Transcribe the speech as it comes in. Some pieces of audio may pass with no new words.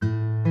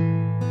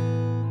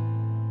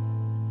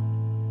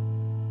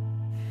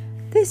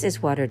This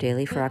is Water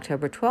Daily for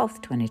October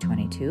 12th,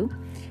 2022.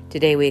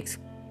 Today we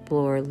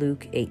explore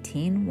Luke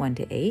 18,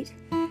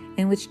 1-8,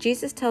 in which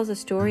Jesus tells a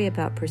story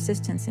about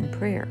persistence in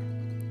prayer.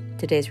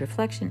 Today's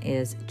reflection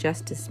is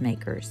justice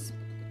makers.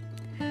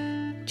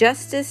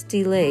 Justice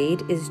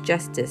delayed is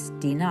justice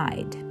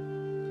denied.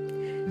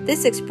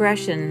 This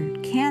expression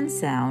can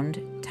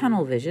sound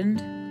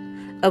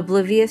tunnel-visioned,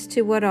 oblivious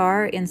to what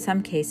are, in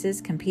some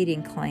cases,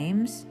 competing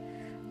claims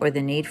or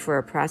the need for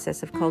a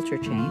process of culture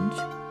change.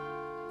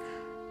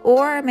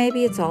 Or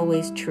maybe it's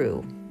always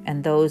true,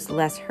 and those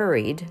less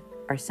hurried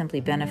are simply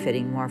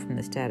benefiting more from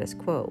the status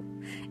quo.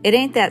 It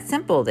ain't that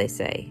simple, they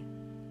say.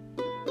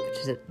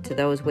 To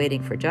those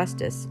waiting for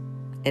justice,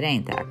 it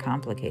ain't that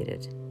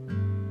complicated.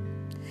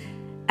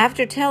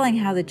 After telling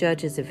how the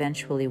judge is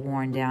eventually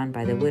worn down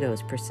by the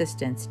widow's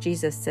persistence,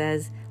 Jesus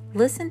says,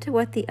 "Listen to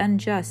what the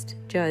unjust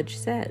judge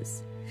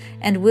says.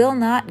 And will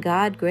not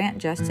God grant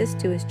justice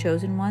to his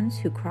chosen ones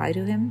who cry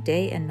to him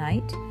day and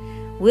night?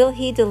 Will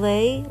he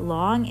delay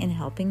long in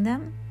helping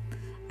them?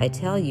 I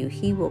tell you,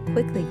 he will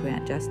quickly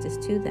grant justice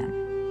to them."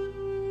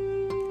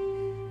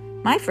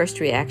 My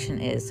first reaction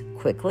is,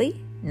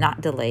 quickly,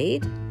 not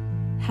delayed?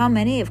 How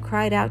many have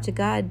cried out to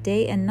God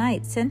day and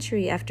night,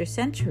 century after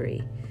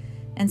century,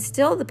 and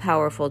still the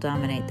powerful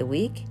dominate the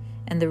weak,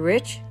 and the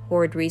rich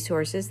hoard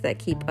resources that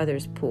keep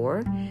others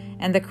poor,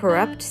 and the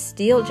corrupt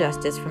steal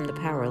justice from the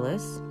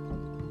powerless?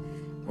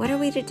 What are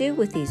we to do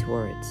with these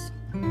words?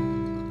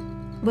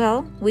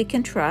 Well, we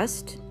can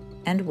trust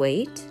and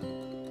wait,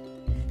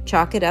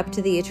 chalk it up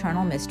to the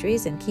eternal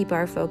mysteries, and keep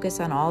our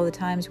focus on all the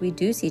times we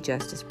do see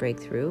justice break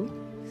through.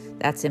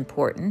 That's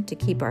important, to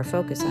keep our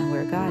focus on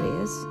where God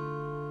is.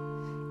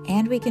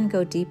 And we can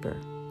go deeper,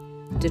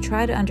 to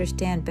try to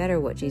understand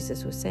better what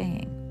Jesus was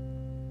saying.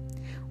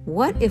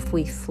 What if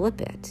we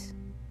flip it?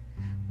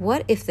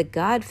 What if the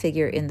God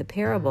figure in the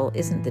parable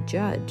isn't the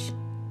judge,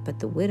 but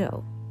the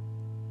widow?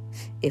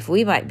 If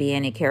we might be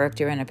any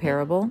character in a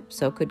parable,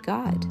 so could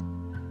God.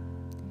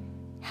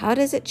 How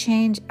does it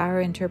change our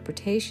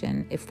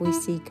interpretation if we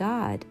see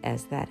God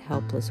as that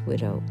helpless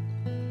widow?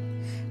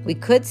 We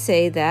could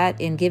say that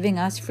in giving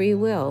us free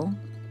will,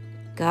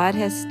 God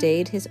has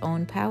stayed his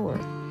own power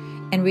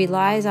and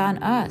relies on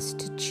us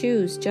to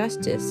choose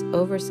justice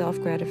over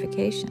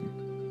self-gratification.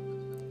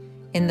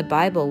 In the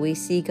Bible, we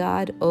see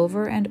God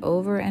over and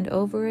over and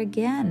over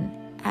again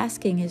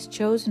asking his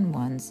chosen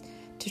ones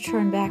to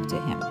turn back to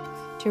him,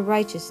 to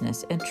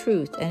righteousness and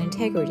truth and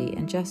integrity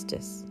and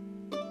justice.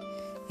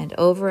 And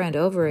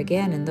over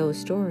again in those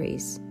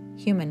stories,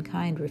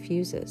 humankind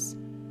refuses.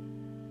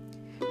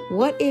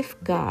 What if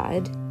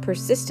God,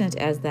 persistent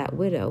as that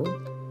widow,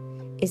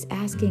 is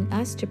asking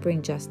us to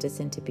bring justice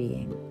into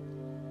being?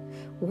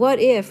 What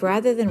if,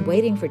 rather than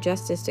waiting for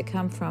justice to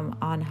come from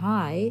on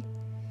high,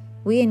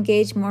 we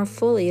engage more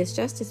fully as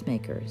justice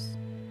makers,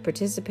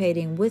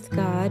 participating with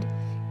God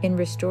in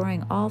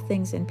restoring all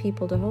things and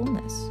people to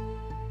wholeness?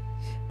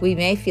 We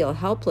may feel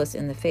helpless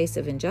in the face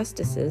of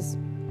injustices,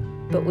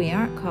 but we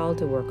aren't called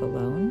to work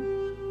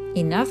alone.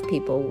 Enough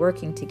people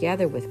working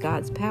together with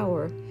God's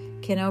power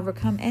can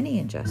overcome any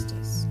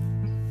injustice.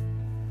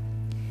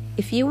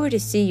 If you were to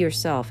see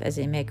yourself as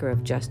a maker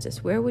of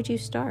justice, where would you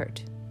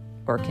start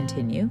or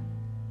continue?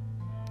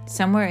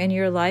 Somewhere in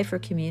your life or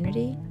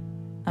community?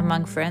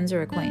 Among friends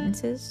or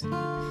acquaintances?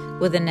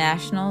 With a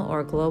national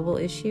or global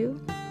issue?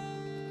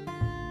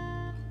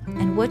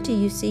 And what do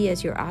you see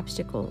as your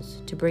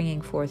obstacles to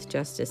bringing forth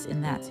justice in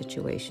that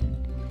situation?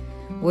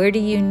 Who do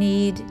you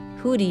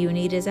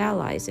need as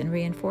allies and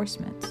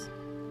reinforcements?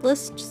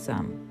 List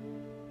some.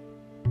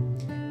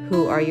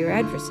 Who are your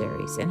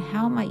adversaries, and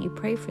how might you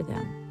pray for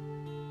them?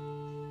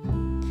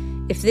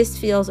 If this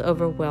feels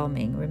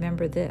overwhelming,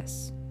 remember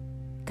this.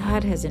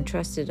 God has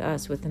entrusted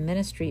us with the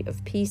ministry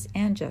of peace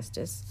and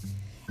justice,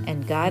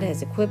 and God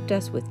has equipped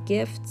us with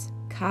gifts,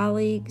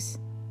 colleagues,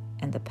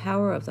 and the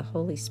power of the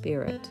Holy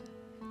Spirit.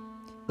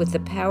 With the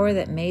power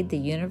that made the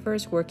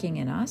universe working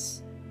in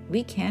us,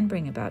 we can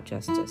bring about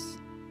justice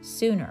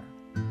sooner,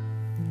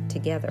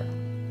 together.